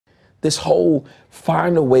This whole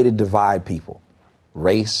find a way to divide people,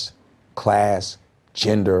 race, class,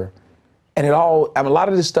 gender, and a lot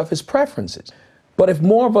of this stuff is preferences. But if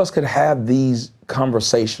more of us could have these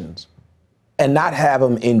conversations and not have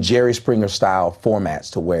them in Jerry Springer style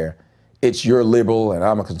formats to where it's you're liberal and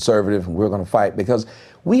I'm a conservative and we're going to fight, because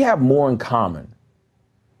we have more in common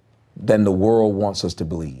than the world wants us to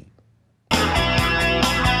believe.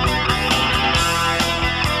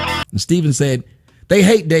 And Stephen said, they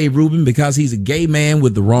hate Dave Rubin because he's a gay man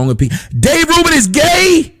with the wrong opinion. Dave Rubin is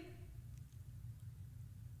gay?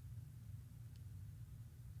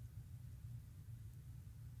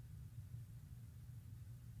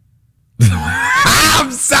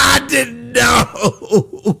 I'm sorry, I didn't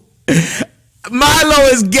know. Milo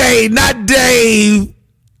is gay, not Dave.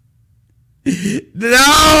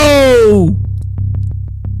 No.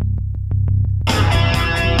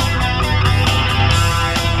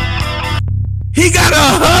 He got a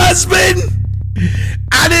husband?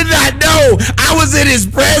 I did not know. I was in his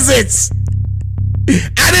presence.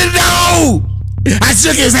 I didn't know. I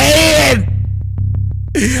shook his hand.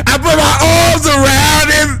 I put my arms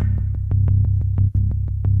around him.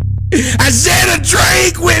 I shared a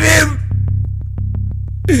drink with him.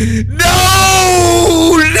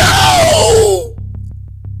 No, no.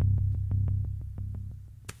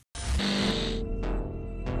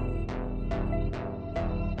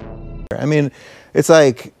 I mean, it's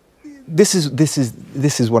like, this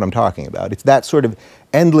is what I'm talking about. It's that sort of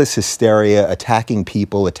endless hysteria, attacking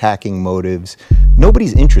people, attacking motives.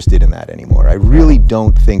 Nobody's interested in that anymore. I really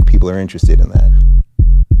don't think people are interested in that.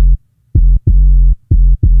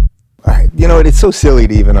 All right, you know, it's so silly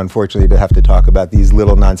to even, unfortunately, to have to talk about these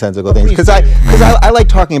little nonsensical things, because I like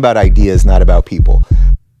talking about ideas, not about people.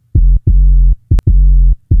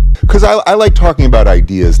 Because I like talking about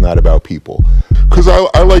ideas, not about people. Because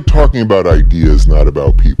I like talking about ideas, not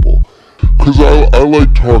about people. Because I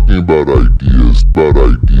like talking about ideas,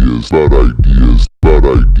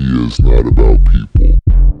 not about people.